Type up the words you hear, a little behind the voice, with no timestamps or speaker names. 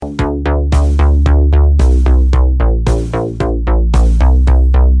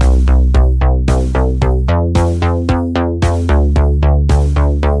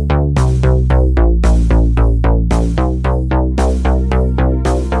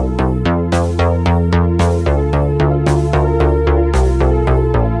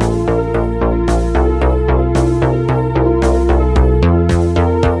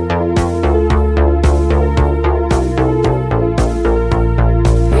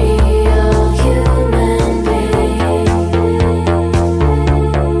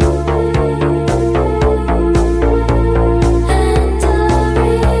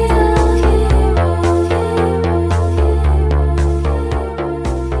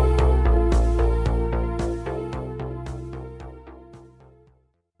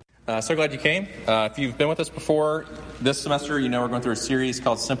So glad you came. If you've been with us before, this semester, you know we're going through a series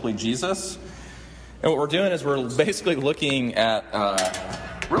called Simply Jesus. And what we're doing is we're basically looking at,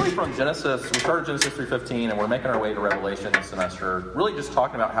 really from Genesis, we started Genesis 3:15, and we're making our way to Revelation this semester, really just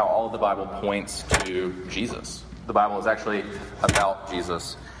talking about how all of the Bible points to Jesus. The Bible is actually about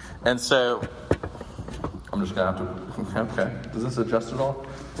Jesus. And so, I'm just going to have to, okay, does this adjust at all?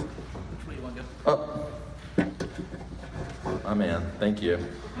 Which way you want to go? Oh. Oh, man, thank you.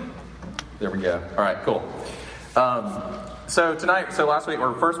 There we go. All right, cool. So last week,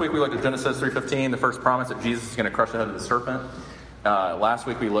 or first week, we looked at Genesis 3:15, the first promise that Jesus is going to crush the head of the serpent. Last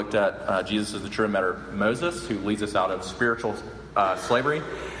week, we looked at Jesus as the true mentor Moses, who leads us out of spiritual slavery.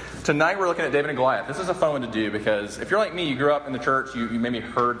 Tonight, we're looking at David and Goliath. This is a fun one to do because if you're like me, you grew up in the church, you maybe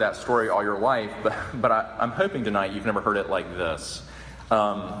heard that story all your life, but I'm hoping tonight you've never heard it like this.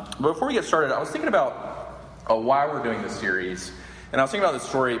 But before we get started, I was thinking about why we're doing this series. And I was thinking about this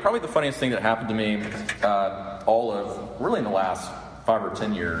story, probably the funniest thing that happened to me really in the last 5 or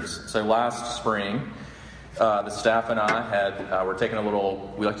 10 years. So last spring, the staff and I were taking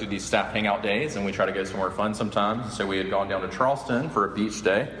we like to do these staff hangout days, and we try to go somewhere fun sometimes. So we had gone down to Charleston for a beach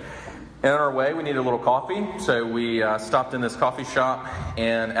day. And on our way, we needed a little coffee. So we stopped in this coffee shop.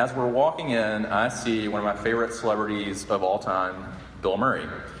 And as we're walking in, I see one of my favorite celebrities of all time, Bill Murray.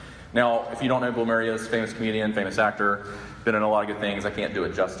 Now, if you don't know, Bill Murray is a famous comedian, famous actor, been in a lot of good things. I can't do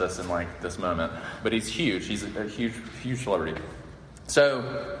it justice in this moment, but he's huge. He's a huge, huge celebrity.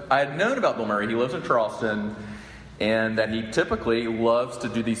 So I had known about Bill Murray. He lives in Charleston, and that he typically loves to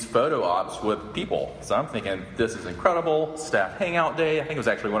do these photo ops with people. So I'm thinking, this is incredible. Staff hangout day. I think it was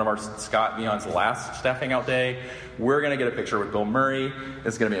actually one of our Scott Beyond's last staff hangout day. We're going to get a picture with Bill Murray.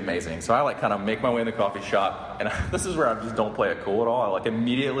 It's going to be amazing. So I kind of make my way in the coffee shop, and this is where I just don't play it cool at all. I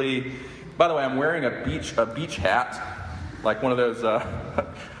immediately. By the way, I'm wearing a beach hat. Like one of those, I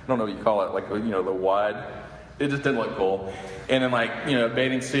don't know what you call it, the wide. It just didn't look cool. And then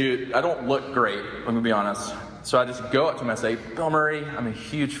bathing suit. I don't look great, let me be honest. So I just go up to him and I say, Bill Murray, I'm a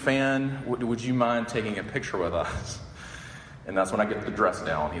huge fan. Would you mind taking a picture with us? And that's when I get the dress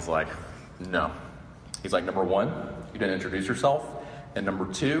down. He's like, no. He's like, number one, you didn't introduce yourself. And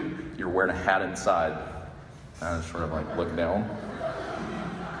number two, you're wearing a hat inside. And I just sort of look down.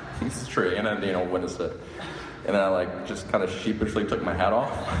 This is true. And then, witness it. And then I just kind of sheepishly took my hat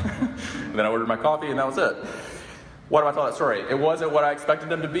off. And then I ordered my coffee, and that was it. Why do I tell that story? It wasn't what I expected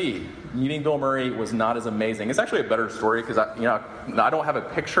them to be. Meeting Bill Murray was not as amazing. It's actually a better story because I don't have a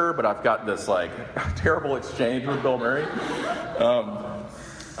picture, but I've got this terrible exchange with Bill Murray. Why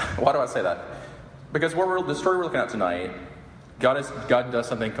do I say that? Because the story we're looking at tonight, God does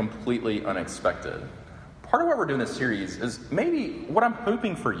something completely unexpected. Part of why we're doing this series is maybe what I'm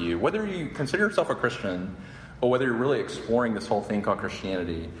hoping for you, whether you consider yourself a Christian or whether you're really exploring this whole thing called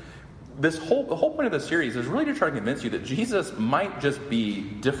Christianity. The whole point of this series is really to try to convince you that Jesus might just be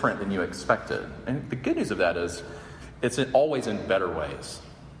different than you expected. And the good news of that is it's always in better ways.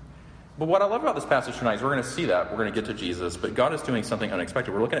 But what I love about this passage tonight is we're going to see that. We're going to get to Jesus, but God is doing something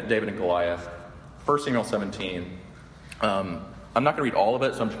unexpected. We're looking at David and Goliath, 1 Samuel 17. I'm not going to read all of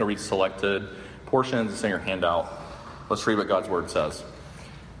it, so I'm just going to read selected portions. It's in your handout. Let's read what God's word says.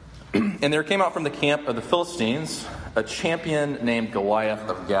 And there came out from the camp of the Philistines a champion named Goliath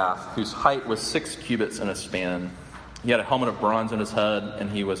of Gath, whose height was 6 cubits and a span. He had a helmet of bronze on his head, and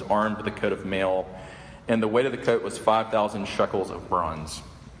he was armed with a coat of mail. And the weight of the coat was 5,000 shekels of bronze.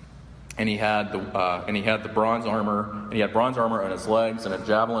 And he had the bronze armor, and he had bronze armor on his legs, and a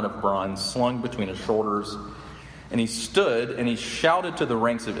javelin of bronze slung between his shoulders. And he stood and he shouted to the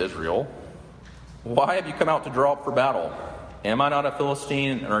ranks of Israel, "Why have you come out to draw up for battle? Am I not a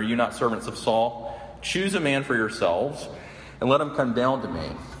Philistine, and are you not servants of Saul? Choose a man for yourselves, and let him come down to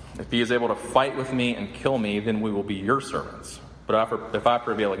me. If he is able to fight with me and kill me, then we will be your servants. But if I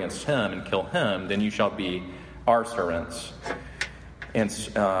prevail against him and kill him, then you shall be our servants and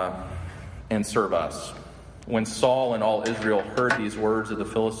serve us." When Saul and all Israel heard these words of the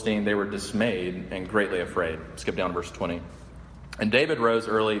Philistine, they were dismayed and greatly afraid. Skip down to verse 20. And David rose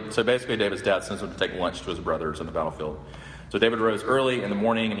early. So basically, David's dad sends him to take lunch to his brothers on the battlefield. So David rose early in the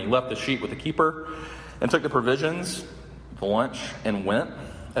morning, and he left the sheep with the keeper and took the provisions, the lunch, and went,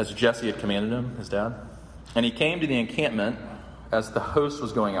 as Jesse had commanded him, his dad. And he came to the encampment as the host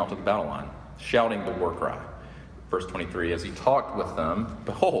was going out to the battle line, shouting the war cry. Verse 23, as he talked with them,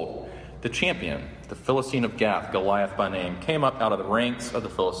 behold, the champion, the Philistine of Gath, Goliath by name, came up out of the ranks of the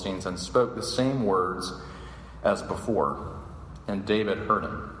Philistines and spoke the same words as before. And David heard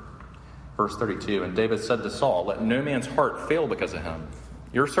him. Verse 32, and David said to Saul, "Let no man's heart fail because of him.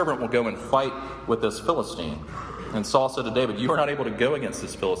 Your servant will go and fight with this Philistine." And Saul said to David, "You are not able to go against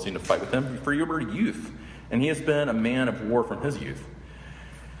this Philistine to fight with him, for you are youth, and he has been a man of war from his youth."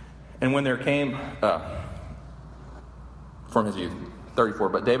 And when there came, from his youth, 34,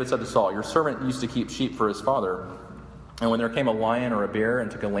 but David said to Saul, "Your servant used to keep sheep for his father, and when there came a lion or a bear and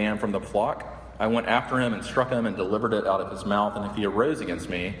took a lamb from the flock, I went after him and struck him and delivered it out of his mouth, and if he arose against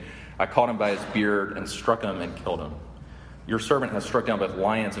me, I caught him by his beard and struck him and killed him. Your servant has struck down both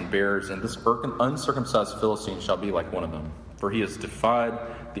lions and bears, and this uncircumcised Philistine shall be like one of them, for he has defied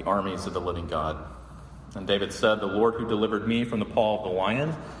the armies of the living God." And David said, "The Lord who delivered me from the paw of the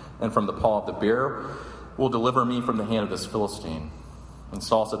lion and from the paw of the bear will deliver me from the hand of this Philistine." And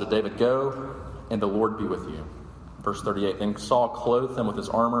Saul said to David, "Go, and the Lord be with you." Verse 38, then Saul clothed him with his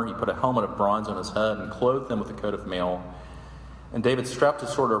armor. He put a helmet of bronze on his head and clothed him with a coat of mail. And David strapped his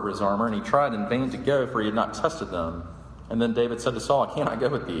sword over his armor, and he tried in vain to go, for he had not tested them. And then David said to Saul, "I cannot go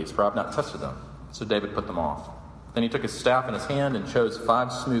with these, for I have not tested them." So David put them off. Then he took his staff in his hand and chose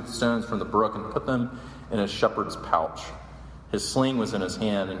 5 smooth stones from the brook and put them in his shepherd's pouch. His sling was in his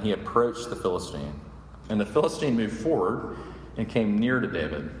hand, and he approached the Philistine. And the Philistine moved forward and came near to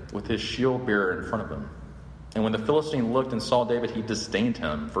David with his shield bearer in front of him. And when the Philistine looked and saw David, he disdained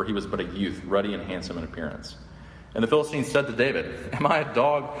him, for he was but a youth, ruddy and handsome in appearance. And the Philistine said to David, "Am I a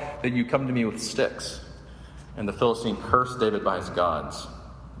dog that you come to me with sticks?" And the Philistine cursed David by his gods.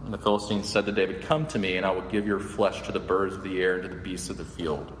 And the Philistine said to David, "Come to me, and I will give your flesh to the birds of the air and to the beasts of the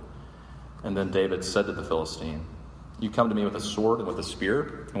field." And then David said to the Philistine, "You come to me with a sword and with a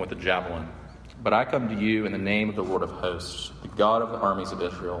spear and with a javelin. But I come to you in the name of the Lord of hosts, the God of the armies of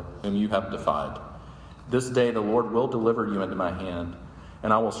Israel, whom you have defied. This day the Lord will deliver you into my hand,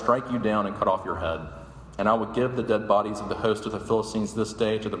 and I will strike you down and cut off your head. And I will give the dead bodies of the host of the Philistines this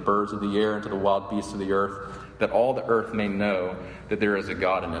day to the birds of the air and to the wild beasts of the earth, that all the earth may know that there is a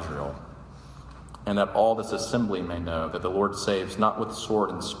God in Israel, and that all this assembly may know that the Lord saves not with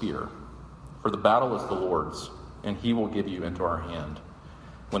sword and spear. For the battle is the Lord's, and he will give you into our hand."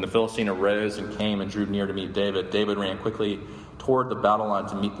 When the Philistine arose and came and drew near to meet David, David ran quickly toward the battle line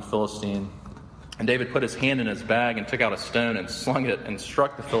to meet the Philistine. And David put his hand in his bag and took out a stone and slung it and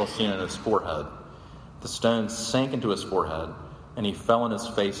struck the Philistine in his forehead. The stone sank into his forehead, and he fell on his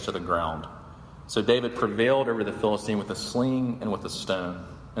face to the ground. So David prevailed over the Philistine with a sling and with a stone,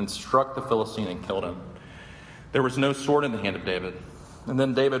 and struck the Philistine and killed him. There was no sword in the hand of David. And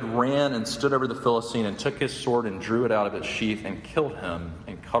then David ran and stood over the Philistine and took his sword and drew it out of its sheath and killed him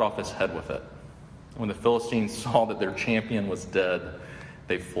and cut off his head with it. When the Philistines saw that their champion was dead,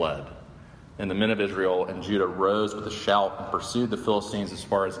 they fled. And the men of Israel and Judah rose with a shout and pursued the Philistines as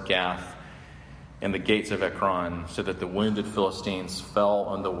far as Gath and the gates of Ekron, so that the wounded Philistines fell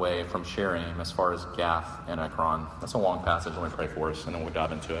on the way from Shaaraim as far as Gath and Ekron. That's a long passage. Let me pray for us, and then we'll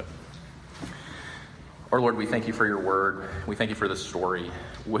dive into it. Our Lord, we thank you for your word. We thank you for this story.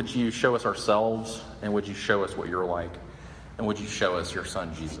 Would you show us ourselves, and would you show us what you're like, and would you show us your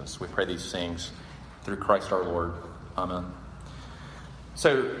son, Jesus? We pray these things through Christ our Lord. Amen.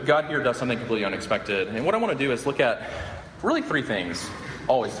 So God here does something completely unexpected. And what I want to do is look at really 3 things,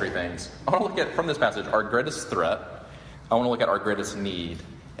 always 3 things. I want to look at, from this passage, our greatest threat. I want to look at our greatest need.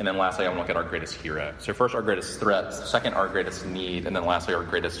 And then lastly, I want to look at our greatest hero. So first, our greatest threat. Second, our greatest need. And then lastly, our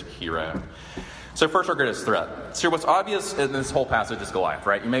greatest hero. So first, our greatest threat. So what's obvious in this whole passage is Goliath,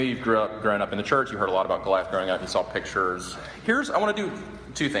 right? Maybe you've grown up in the church. You heard a lot about Goliath growing up. You saw pictures. I want to do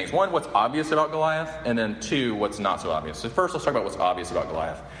 2 things. 1, what's obvious about Goliath, and then 2, what's not so obvious. So first, let's talk about what's obvious about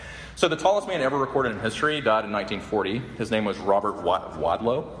Goliath. So the tallest man ever recorded in history died in 1940. His name was Robert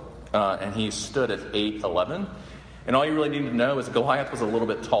Wadlow, and he stood at 8'11". And all you really need to know is Goliath was a little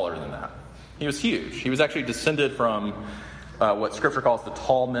bit taller than that. He was huge. He was actually descended from what Scripture calls the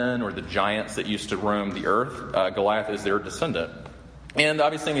tall men, or the giants that used to roam the earth. Goliath is their descendant. And the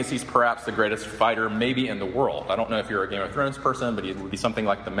obvious thing is he's perhaps the greatest fighter maybe in the world. I don't know if you're a Game of Thrones person, but he would be something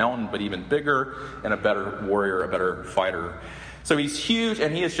like the Mountain, but even bigger, and a better warrior, a better fighter. So he's huge,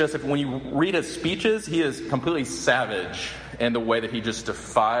 and he is just, when you read his speeches, he is completely savage in the way that he just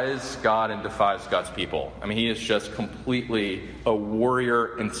defies God and defies God's people. I mean, he is just completely a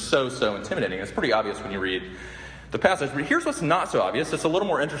warrior and so intimidating. It's pretty obvious when you read the passage. But here's what's not so obvious. It's a little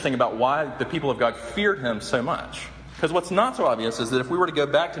more interesting about why the people of God feared him so much. Because what's not so obvious is that if we were to go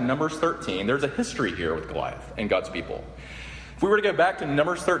back to Numbers 13, there's a history here with Goliath and God's people. If we were to go back to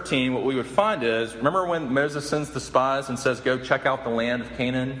Numbers 13, what we would find is, remember when Moses sends the spies and says, "Go check out the land of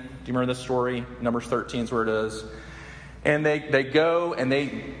Canaan"? Do you remember this story? Numbers 13 is where it is. And they go and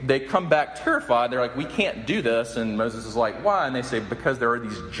they come back terrified. They're like, "We can't do this." And Moses is like, "Why?" And they say, "Because there are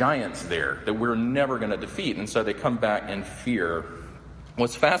these giants there that we're never going to defeat." And so they come back in fear.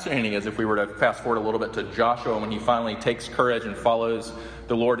 What's fascinating is if we were to fast forward a little bit to Joshua, when he finally takes courage and follows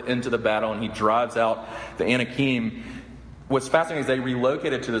the Lord into the battle and he drives out the Anakim, what's fascinating is they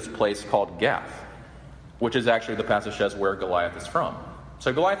relocated to this place called Gath, which is actually, the passage says, where Goliath is from.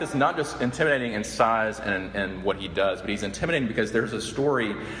 So Goliath is not just intimidating in size and what he does, but he's intimidating because there's a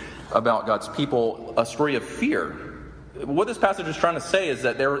story about God's people, a story of fear. What this passage is trying to say is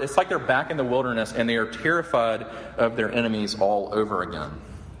that it's like they're back in the wilderness and they are terrified of their enemies all over again.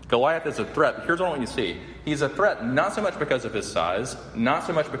 Goliath is a threat. Here's what I want you to see. He's a threat not so much because of his size, not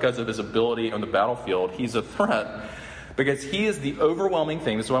so much because of his ability on the battlefield. He's a threat because he is the overwhelming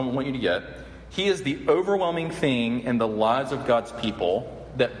thing. This is what I want you to get. He is the overwhelming thing in the lives of God's people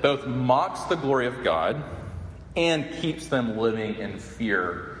that both mocks the glory of God and keeps them living in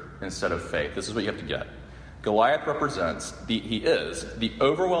fear instead of faith. This is what you have to get. Goliath represents, he is the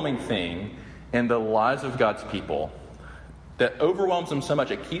overwhelming thing in the lives of God's people that overwhelms them so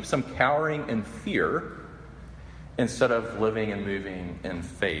much it keeps them cowering in fear instead of living and moving in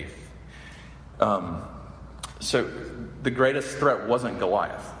faith. So the greatest threat wasn't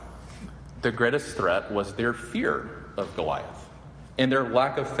Goliath. The greatest threat was their fear of Goliath and their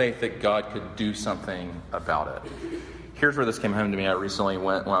lack of faith that God could do something about it. Here's where this came home to me. I recently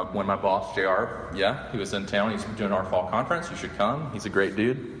went when my boss, JR, he was in town. He's doing our fall conference. You should come. He's a great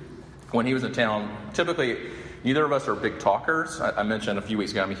dude. When he was in town, typically, neither of us are big talkers. I mentioned a few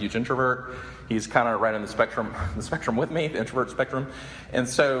weeks ago I'm a huge introvert. He's kind of right on the spectrum with me, the introvert spectrum. And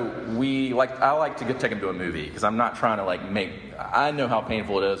so I like to take him to a movie because I'm not trying to I know how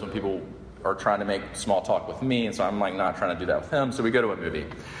painful it is when people are trying to make small talk with me, and so I'm not trying to do that with him. So we go to a movie.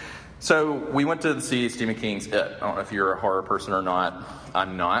 So we went to see Stephen King's It. I don't know if you're a horror person or not.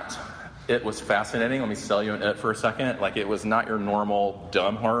 I'm not. It was fascinating. Let me sell you on It for a second. It was not your normal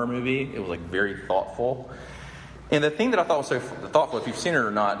dumb horror movie. It was very thoughtful. And the thing that I thought was so thoughtful, if you've seen it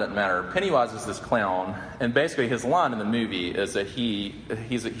or not, doesn't matter. Pennywise is this clown, and basically his line in the movie is that he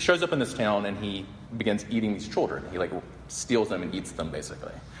shows up in this town and he begins eating these children. He steals them and eats them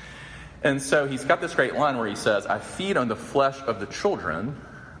basically. And so he's got this great line where he says, "I feed on the flesh of the children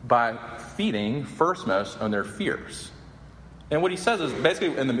by feeding firstmost on their fears." And what he says is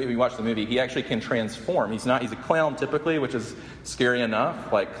basically in the movie, you watch the movie, he actually can transform. He's a clown typically, which is scary enough.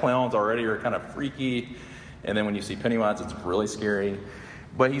 Clowns already are kind of freaky. And then when you see Pennywise, it's really scary.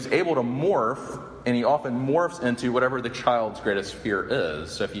 But he's able to morph, and he often morphs into whatever the child's greatest fear is.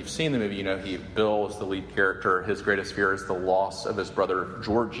 So if you've seen the movie, Bill is the lead character. His greatest fear is the loss of his brother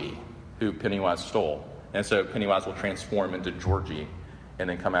Georgie, who Pennywise stole. And so Pennywise will transform into Georgie and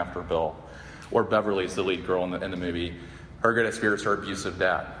then come after Bill. Or Beverly's the lead girl in the movie. Her greatest fear is her abusive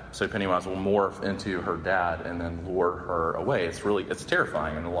dad. So Pennywise will morph into her dad and then lure her away. It's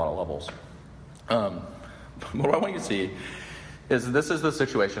terrifying on a lot of levels. What I want you to see is this is the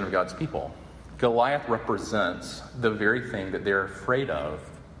situation of God's people. Goliath represents the very thing that they're afraid of,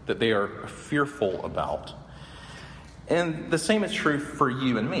 that they are fearful about. And the same is true for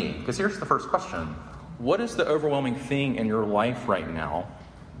you and me. Because here's the first question. What is the overwhelming thing in your life right now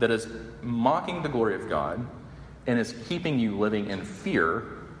that is mocking the glory of God and is keeping you living in fear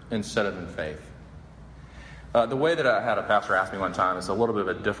instead of in faith? The way that I had a pastor ask me one time is a little bit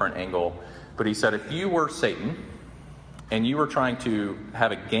of a different angle, but he said, if you were Satan and you were trying to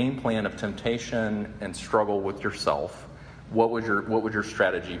have a game plan of temptation and struggle with yourself, what would your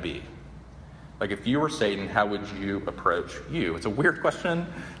strategy be? If you were Satan, how would you approach you? It's a weird question.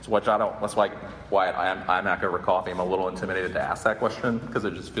 That's why I'm back over coffee. I'm a little intimidated to ask that question because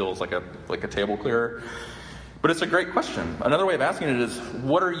it just feels like a table clearer. But it's a great question. Another way of asking it is,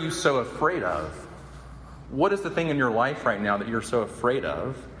 what are you so afraid of? What is the thing in your life right now that you're so afraid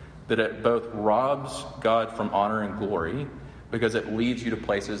of that it both robs God from honor and glory because it leads you to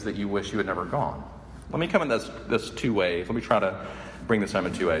places that you wish you had never gone? Let me come at this two ways. Let me try to bring this home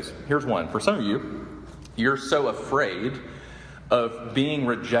in two ways. Here's one. For some of you, you're so afraid of being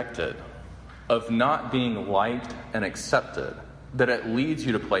rejected, of not being liked and accepted, that it leads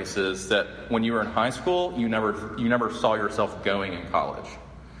you to places that when you were in high school, you never saw yourself going in college.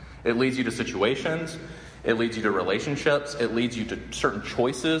 It leads you to situations, it leads you to relationships, it leads you to certain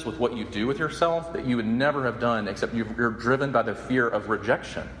choices with what you do with yourself that you would never have done except you're driven by the fear of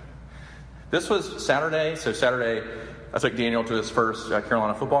rejection. This was Saturday, so Saturday I took Daniel to his first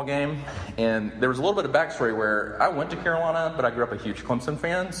Carolina football game, and there was a little bit of backstory where I went to Carolina, but I grew up a huge Clemson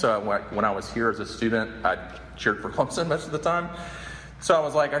fan, so when I was here as a student, I cheered for Clemson most of the time. So I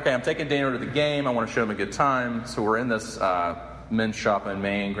was like, okay, I'm taking Daniel to the game, I want to show him a good time, so we're in this men's shop in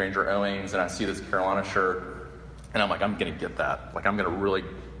Maine, Granger Owings, and I see this Carolina shirt, and I'm like, I'm going to get that. I'm going to really,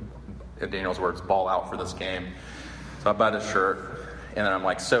 in Daniel's words, ball out for this game. So I buy this shirt, And I'm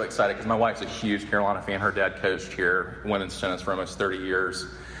like so excited because my wife's a huge Carolina fan. Her dad coached here, women's tennis for almost 30 years.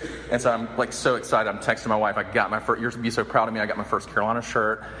 And so I'm like so excited. I'm texting my wife. I got my first, you're going to be so proud of me. I got my first Carolina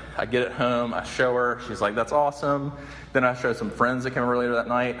shirt. I get it home. I show her. She's like, that's awesome. Then I show some friends that came over later that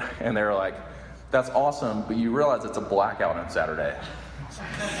night. And they're like, that's awesome. But you realize it's a blackout on Saturday. I was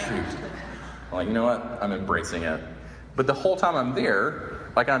like, shoot. I'm like, you know what? I'm embracing it. But the whole time I'm there,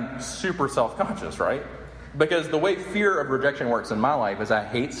 like I'm super self-conscious, right? Because the way fear of rejection works in my life is I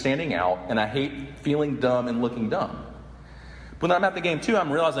hate standing out and I hate feeling dumb and looking dumb. But when I'm at the game too,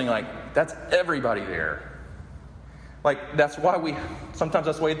 I'm realizing like that's everybody there. Like that's why sometimes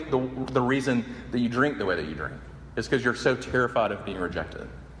that's the reason that you drink the way that you drink. Is because you're so terrified of being rejected.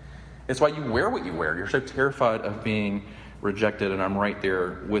 It's why you wear what you wear. You're so terrified of being rejected, and I'm right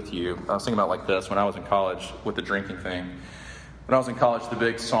there with you. I was thinking about like this when I was in college with the drinking thing. When I was in college, the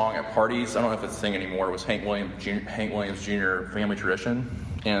big song at parties, I don't know if it's a thing anymore, was Hank Williams Jr. Family Tradition.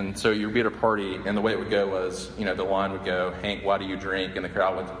 And so you'd be at a party, and the way it would go was, the line would go, Hank, why do you drink? And the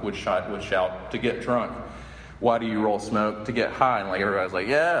crowd would shout, to get drunk. Why do you roll smoke? To get high. And like everybody's like,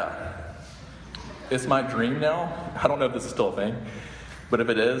 yeah. It's my dream now. I don't know if this is still a thing, but if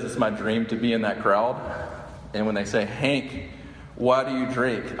it is, it's my dream to be in that crowd. And when they say, Hank, why do you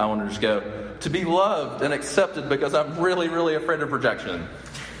drink? I want to just go, to be loved and accepted because I'm really, really afraid of rejection.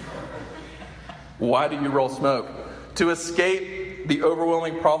 Why do you roll smoke? To escape the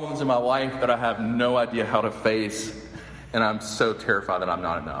overwhelming problems in my life that I have no idea how to face, and I'm so terrified that I'm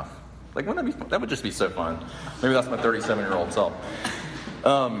not enough. Like, wouldn't that be fun? That would just be so fun. Maybe that's my 37-year-old self.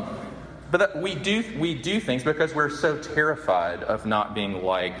 But we do things because we're so terrified of not being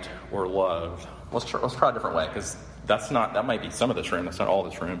liked or loved. Let's try a different way, because that might be some of this room. That's not all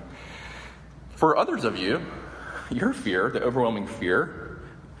this room. For others of you, your fear, the overwhelming fear,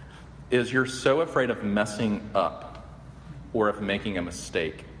 is you're so afraid of messing up or of making a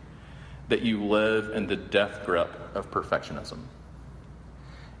mistake that you live in the death grip of perfectionism,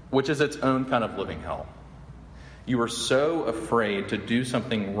 which is its own kind of living hell. You are so afraid to do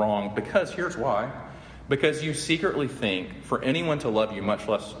something wrong because here's why. Because you secretly think for anyone to love you, much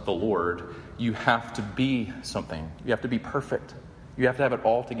less the Lord, you have to be something. You have to be perfect. You have to have it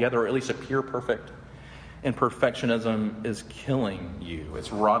all together, or at least appear perfect. And perfectionism is killing you.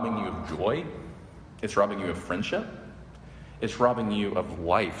 It's robbing you of joy. It's robbing you of friendship. It's robbing you of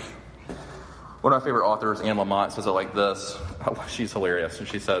life. One of my favorite authors, Anne Lamott, says it like this. She's hilarious. And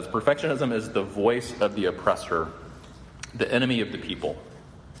she says, perfectionism is the voice of the oppressor, the enemy of the people.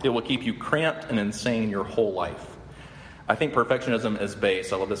 It will keep you cramped and insane your whole life. I think perfectionism is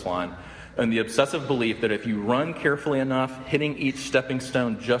based, I love this line, on the obsessive belief that if you run carefully enough, hitting each stepping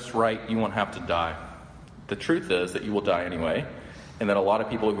stone just right, you won't have to die. The truth is that you will die anyway, and that a lot of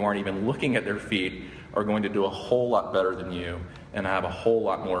people who aren't even looking at their feet are going to do a whole lot better than you and have a whole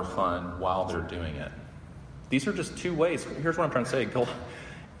lot more fun while they're doing it. These are just two ways. Here's what I'm trying to say.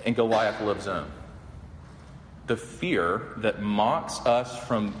 And Goliath lives in. The fear that mocks us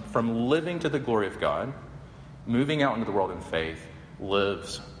from living to the glory of God, moving out into the world in faith,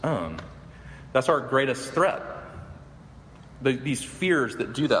 lives on. That's our greatest threat. These fears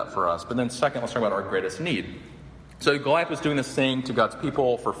that do that for us. But then second, let's talk about our greatest need. So Goliath was doing this thing to God's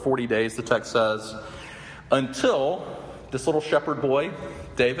people for 40 days, the text says, until this little shepherd boy,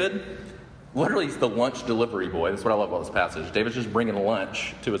 David, literally he's the lunch delivery boy. That's what I love about this passage. David's just bringing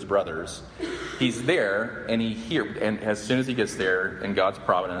lunch to his brothers. He's there, and as soon as he gets there, in God's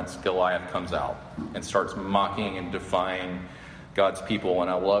providence, Goliath comes out and starts mocking and defying God's people.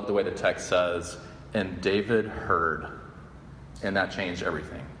 And I love the way the text says, and David heard. And that changed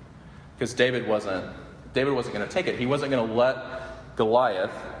everything. Because David wasn't going to take it. He wasn't going to let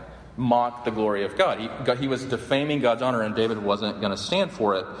Goliath mock the glory of God. He was defaming God's honor, and David wasn't going to stand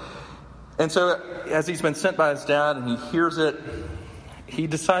for it. And so as he's been sent by his dad and he hears it, he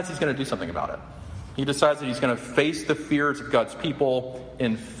decides he's going to do something about it. He decides that he's going to face the fears of God's people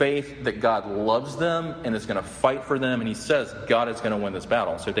in faith that God loves them and is going to fight for them. And he says God is going to win this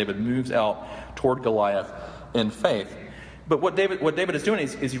battle. So David moves out toward Goliath in faith. But what David is doing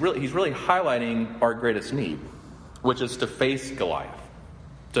is he's really highlighting our greatest need, which is to face Goliath,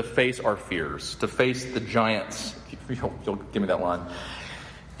 to face our fears, to face the giants. You'll give me that line.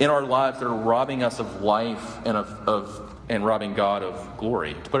 In our lives that are robbing us of life and robbing God of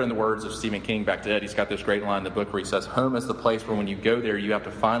glory. To put it in the words of Stephen King, back to Ed, he's got this great line in the book where he says, home is the place where when you go there, you have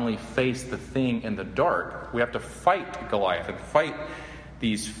to finally face the thing in the dark. We have to fight Goliath and fight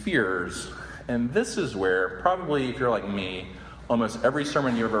these fears. And this is where, probably if you're like me, almost every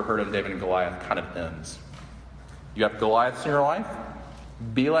sermon you ever heard on David and Goliath kind of ends. You have Goliaths in your life?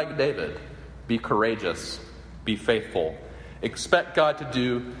 Be like David. Be courageous. Be faithful. Expect God to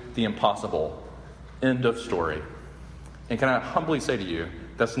do the impossible. End of story. And can I humbly say to you,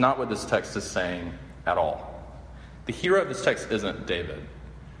 that's not what this text is saying at all. The hero of this text isn't David.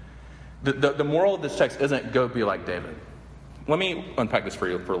 The moral of this text isn't go be like David. Let me unpack this for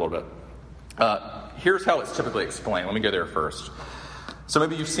you for a little bit. Here's how it's typically explained. Let me go there first. So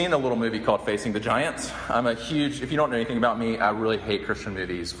maybe you've seen a little movie called Facing the Giants. If you don't know anything about me, I really hate Christian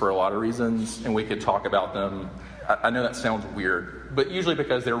movies for a lot of reasons, and we could talk about them. I know that sounds weird, but usually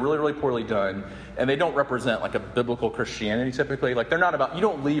because they're really, really poorly done, and they don't represent like a biblical Christianity typically. Like they're not about, you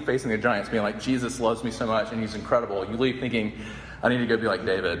don't leave Facing the Giants being like, Jesus loves me so much and he's incredible. You leave thinking, I need to go be like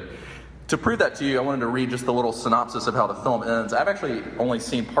David. To prove that to you, I wanted to read just the little synopsis of how the film ends. I've actually only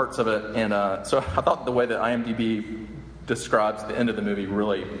seen parts of it, and so I thought the way that IMDb describes the end of the movie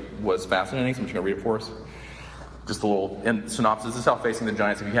really was fascinating, so I'm just going to read it for us. Just a little synopsis. This is how Facing the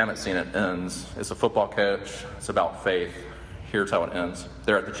Giants, if you haven't seen it, ends. It's a football coach. It's about faith. Here's how it ends.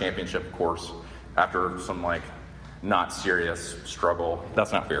 They're at the championship course after some, not serious struggle.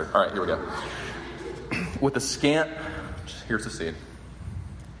 That's not fair. All right, here we go. Here's the scene.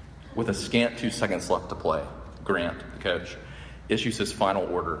 With a scant 2 seconds left to play, Grant, the coach, issues his final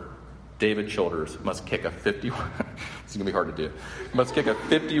order. David Childers must kick a 51. This is going to be hard to do. Must kick a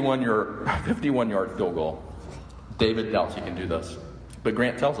 51-yard field goal. David doubts he can do this. But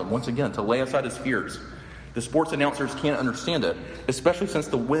Grant tells him, once again, to lay aside his fears. The sports announcers can't understand it, especially since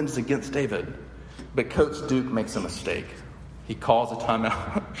the wind's against David. But Coach Duke makes a mistake. He calls a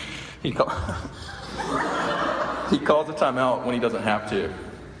timeout. He calls a timeout when he doesn't have to.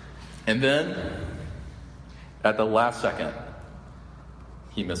 And then, at the last second,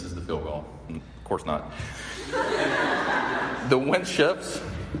 he misses the field goal. Of course not. The wind shifts,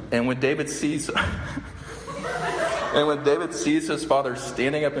 and when David sees his father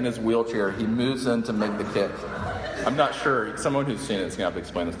standing up in his wheelchair, he moves in to make the kick. I'm not sure. Someone who's seen it is going to have to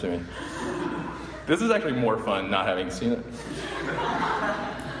explain this to me. This is actually more fun not having seen it.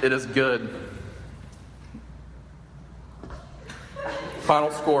 It is good. Final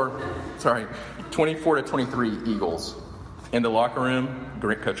score, 24-23 Eagles. In the locker room,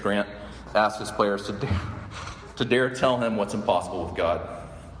 Coach Grant asked his players to dare tell him what's impossible with God,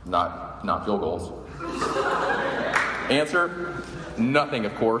 not field goals. Answer, nothing,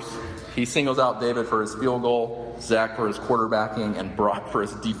 of course. He singles out David for his field goal, Zach for his quarterbacking, and Brock for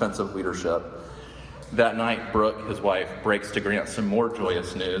his defensive leadership. That night, Brooke, his wife, breaks to Grant some more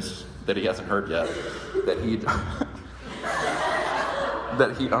joyous news that he hasn't heard yet, that he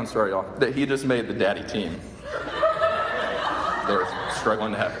just made the daddy team. They were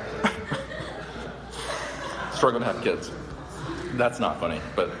struggling to have kids. That's not funny,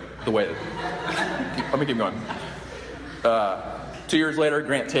 but the way let me keep going. 2 years later,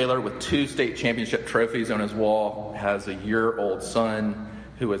 Grant Taylor, with 2 state championship trophies on his wall, has a year-old son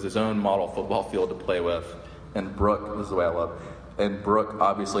who has his own model football field to play with. And Brooke, this is the way I love, and Brooke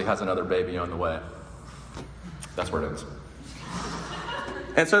obviously has another baby on the way. That's where it ends.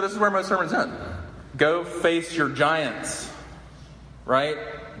 And so this is where most sermons end. Go face your giants, right?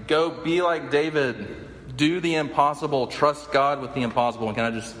 Go be like David. Do the impossible. Trust God with the impossible. And can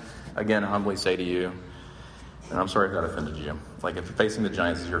I just, again, humbly say to you, and I'm sorry if that offended you. If Facing the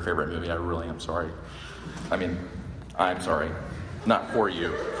Giants is your favorite movie, I really am sorry. I'm sorry. Not for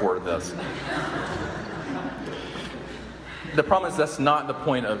you, for this. The problem is that's not the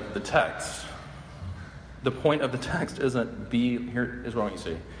point of the text. The point of the text isn't here is what you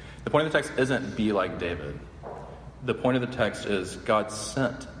see. The point of the text isn't be like David. The point of the text is God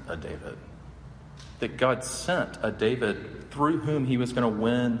sent a David. That God sent a David through whom he was going to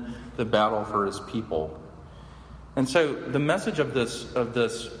win the battle for his people. And so the message of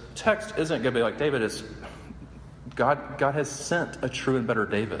this text isn't going to be like David. It's God has sent a true and better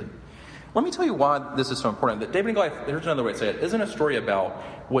David. Let me tell you why this is so important. That David and Goliath, here's another way to say it, isn't a story about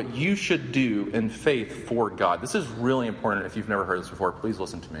what you should do in faith for God. This is really important. If you've never heard this before, please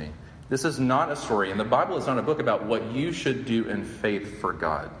listen to me. This is not a story, and the Bible is not a book about what you should do in faith for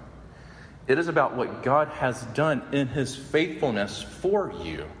God. It is about what God has done in his faithfulness for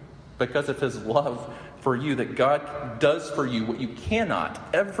you because of his love for you, that God does for you what you cannot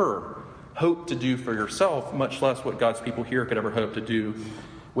ever hope to do for yourself, much less what God's people here could ever hope to do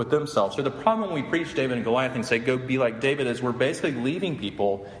with themselves. So the problem when we preach David and Goliath and say, go be like David, is we're basically leaving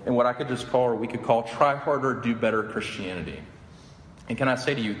people in what I could just call, or we could call, try harder, do better Christianity. And can I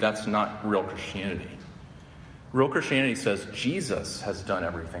say to you, that's not real Christianity. Real Christianity says Jesus has done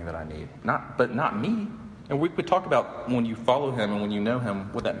everything that I need, but not me. And we could talk about when you follow him and when you know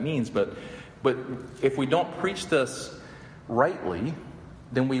him, what that means. But if we don't preach this rightly,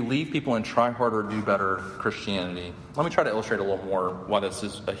 then we leave people in try harder, do better Christianity. Let me try to illustrate a little more why this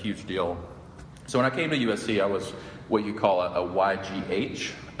is a huge deal. So when I came to USC, I was what you call a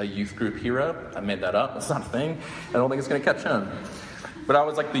YGH, a youth group hero. I made that up. It's not a thing. I don't think it's going to catch on. But I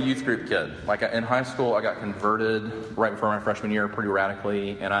was like the youth group kid. Like in high school, I got converted right before my freshman year pretty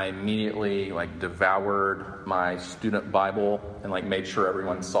radically, and I immediately like devoured my student Bible and like made sure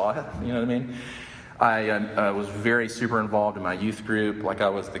everyone saw it. You know what I mean? I was very super involved in my youth group. Like I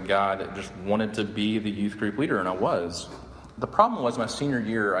was the guy that just wanted to be the youth group leader, and I was. The problem was my senior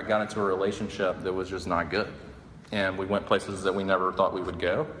year, I got into a relationship that was just not good. And we went places that we never thought we would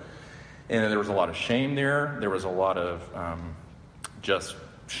go. And there was a lot of shame there. There was a lot of just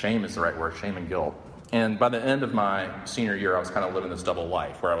shame is the right word, shame and guilt. And by the end of my senior year, I was kind of living this double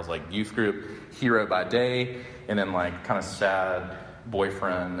life where I was like youth group hero by day and then like kind of sad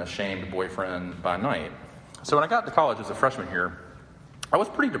boyfriend, ashamed boyfriend by night. So when I got to college as a freshman here, I was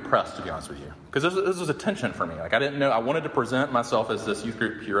pretty depressed, to be honest with you, because this was a tension for me. Like I didn't know, I wanted to present myself as this youth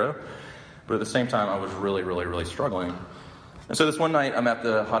group hero, but at the same time, I was really, really, really struggling. And so this one night, I'm at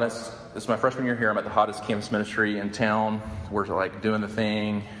the hottest, this is my freshman year here, I'm at the hottest campus ministry in town. We're like doing the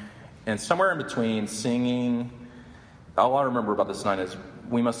thing. And somewhere in between singing, all I remember about this night is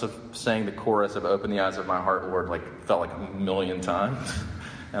we must have sang the chorus of Open the Eyes of My Heart, Lord, like felt like a million times.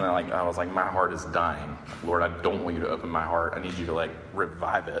 And I was like, my heart is dying. Lord, I don't want you to open my heart. I need you to like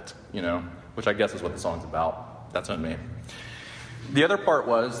revive it, you know, which I guess is what the song's about. That's on me. The other part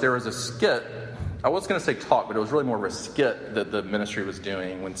was there was a skit. I was going to say talk, but it was really more of a skit that the ministry was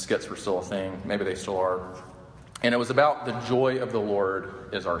doing when skits were still a thing. Maybe they still are. And it was about the joy of the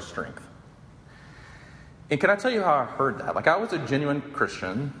Lord is our strength. And can I tell you how I heard that? Like I was a genuine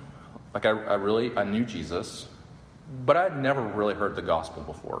Christian. Like I knew Jesus, but I'd never really heard the gospel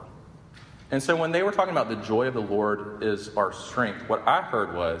before. And so when they were talking about the joy of the Lord is our strength, what I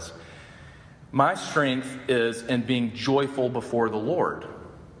heard was, my strength is in being joyful before the Lord.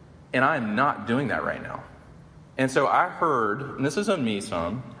 And I am not doing that right now. And so I heard, and this is on me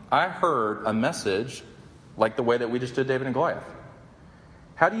some, I heard a message like the way that we just did David and Goliath.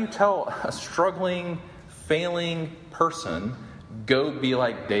 How do you tell a struggling, failing person, go be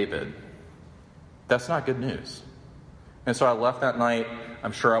like David? That's not good news. And so I left that night.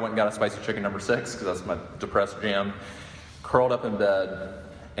 I'm sure I went and got a spicy chicken number 6 because that's my depressed jam. Curled up in bed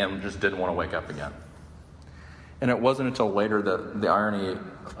and just didn't want to wake up again. And it wasn't until later that the irony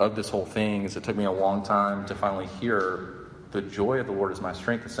of this whole thing is it took me a long time to finally hear the joy of the Lord is my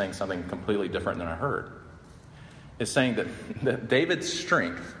strength is saying something completely different than I heard. It's saying that David's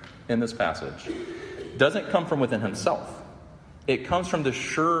strength in this passage doesn't come from within himself. It comes from the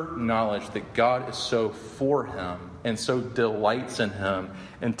sure knowledge that God is so for him and so delights in him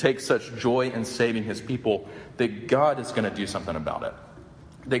and takes such joy in saving his people that God is going to do something about it.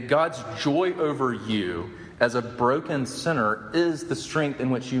 That God's joy over you as a broken sinner is the strength in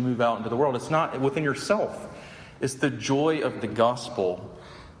which you move out into the world. It's not within yourself. It's the joy of the gospel.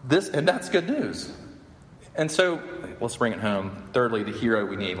 And that's good news. And so, let's bring it home. Thirdly, the hero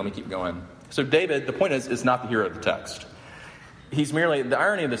we need. Let me keep going. So David, the point is not the hero of the text. He's merely, the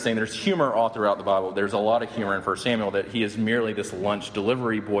irony of this thing, there's humor all throughout the Bible. There's a lot of humor in 1 Samuel that he is merely this lunch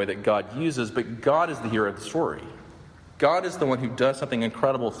delivery boy that God uses, but God is the hero of the story. God is the one who does something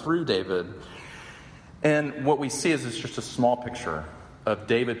incredible through David. And what we see is it's just a small picture of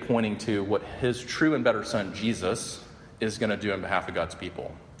David pointing to what his true and better son, Jesus, is going to do on behalf of God's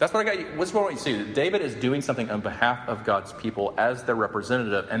people. That's what what you see. That David is doing something on behalf of God's people as their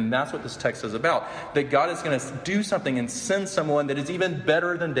representative. And that's what this text is about. That God is going to do something and send someone that is even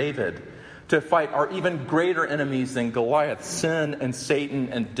better than David to fight our even greater enemies than Goliath, sin and Satan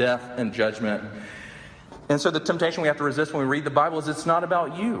and death and judgment. And so the temptation we have to resist when we read the Bible is it's not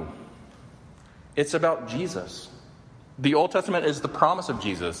about you. It's about Jesus. The Old Testament is the promise of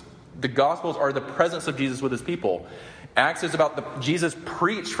Jesus. The Gospels are the presence of Jesus with his people. Acts is about Jesus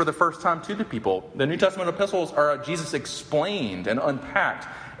preached for the first time to the people. The New Testament epistles are Jesus explained and unpacked.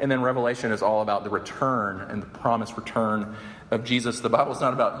 And then Revelation is all about the return and the promised return of Jesus. The Bible is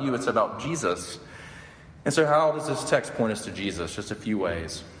not about you, it's about Jesus. And so how does this text point us to Jesus? Just a few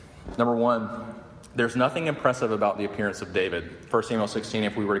ways. Number one, there's nothing impressive about the appearance of David. 1 Samuel 16,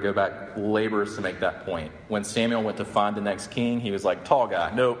 if we were to go back, labors to make that point. When Samuel went to find the next king, he was like, tall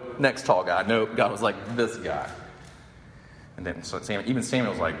guy. Nope. Next tall guy. Nope. God was like, this guy. And then so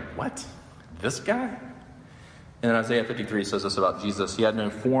Samuel was like, what? This guy? And then Isaiah 53 says this about Jesus. He had no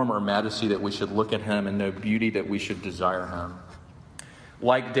form or majesty that we should look at him and no beauty that we should desire him.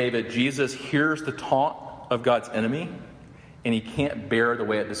 Like David, Jesus hears the taunt of God's enemy And he can't bear the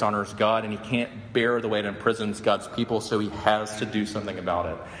way it dishonors God, and he can't bear the way it imprisons God's people, so he has to do something about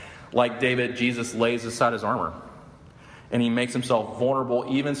it. Like David, Jesus lays aside his armor, and he makes himself vulnerable,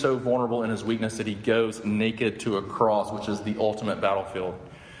 even so vulnerable in his weakness that he goes naked to a cross, which is the ultimate battlefield.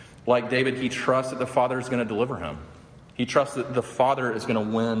 Like David, he trusts that the Father is going to deliver him. He trusts that the Father is going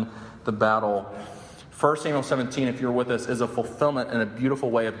to win the battle. 1 Samuel 17, if you're with us, is a fulfillment in a beautiful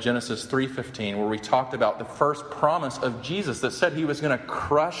way of Genesis 3:15, where we talked about the first promise of Jesus that said he was going to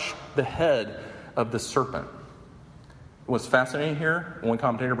crush the head of the serpent. What's fascinating here, one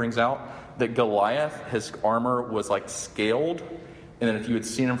commentator brings out that Goliath, his armor was like scaled, and then if you had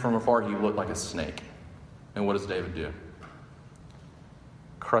seen him from afar, he looked like a snake. And what does David do?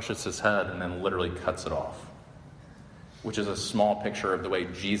 Crushes his head and then literally cuts it off, which is a small picture of the way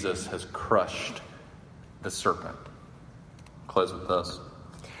Jesus has crushed the serpent. I'll close with this.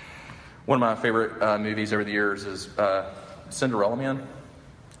 One of my favorite movies over the years is Cinderella Man.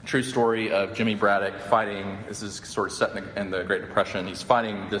 True story of Jimmy Braddock fighting. This is sort of set in the Great Depression. He's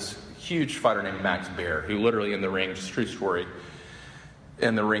fighting this huge fighter named Max Baer, who literally in the ring, just true story,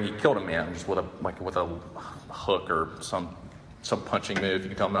 in the ring he killed a man just with a hook or some punching move. You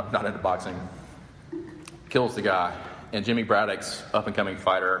can tell I'm not into boxing. Kills the guy, and Jimmy Braddock's up and coming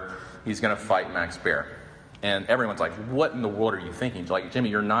fighter. He's going to fight Max Baer. And everyone's like, what in the world are you thinking? Like, Jimmy,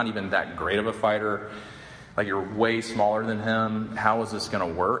 you're not even that great of a fighter. Like, you're way smaller than him. How is this going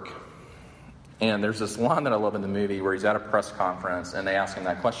to work? And there's this line that I love in the movie where he's at a press conference and they ask him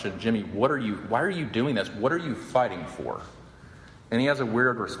that question, Jimmy, why are you doing this? What are you fighting for? And he has a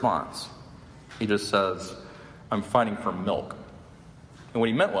weird response. He just says, I'm fighting for milk. And what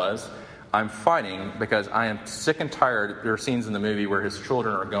he meant was, I'm fighting because I am sick and tired. There are scenes in the movie where his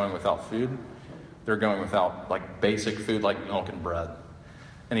children are going without food. They're going without like basic food like milk and bread.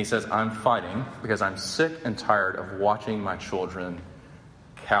 And he says, I'm fighting because I'm sick and tired of watching my children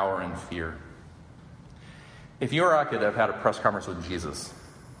cower in fear. If you or I could have had a press conference with Jesus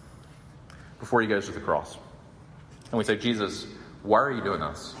before he goes to the cross, and we say, Jesus, why are you doing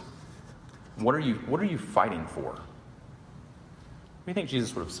this? What are you fighting for? What do you think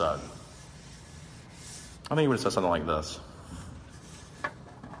Jesus would have said? I think he would have said something like this.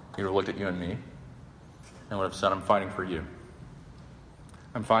 He would have looked at you and me and would have said, I'm fighting for you.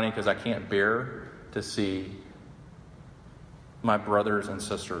 I'm fighting because I can't bear to see my brothers and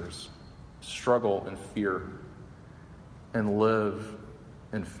sisters struggle in fear and live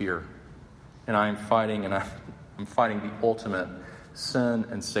in fear. And I'm fighting the ultimate sin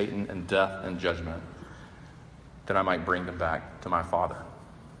and Satan and death and judgment, that I might bring them back to my Father,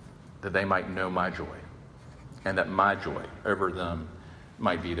 that they might know my joy, and that my joy over them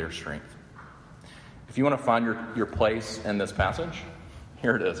might be their strength. If you want to find your place in this passage,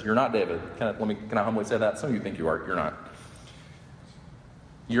 here it is. You're not David. Can I humbly say that? Some of you think you are. You're not.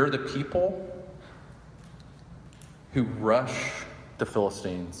 You're the people who rush the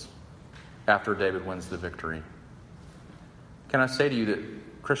Philistines after David wins the victory. Can I say to you that,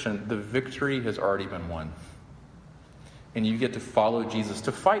 Christian, the victory has already been won. And you get to follow Jesus,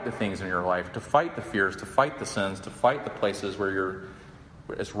 to fight the things in your life, to fight the fears, to fight the sins, to fight the places where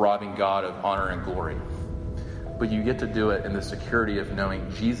it's robbing God of honor and glory. But you get to do it in the security of knowing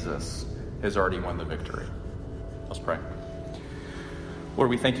Jesus has already won the victory. Let's pray. Lord,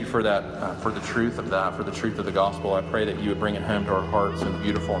 we thank you for that, for the truth of that, for the truth of the gospel. I pray that you would bring it home to our hearts in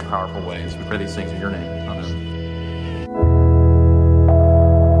beautiful and powerful ways. We pray these things in your name. Amen.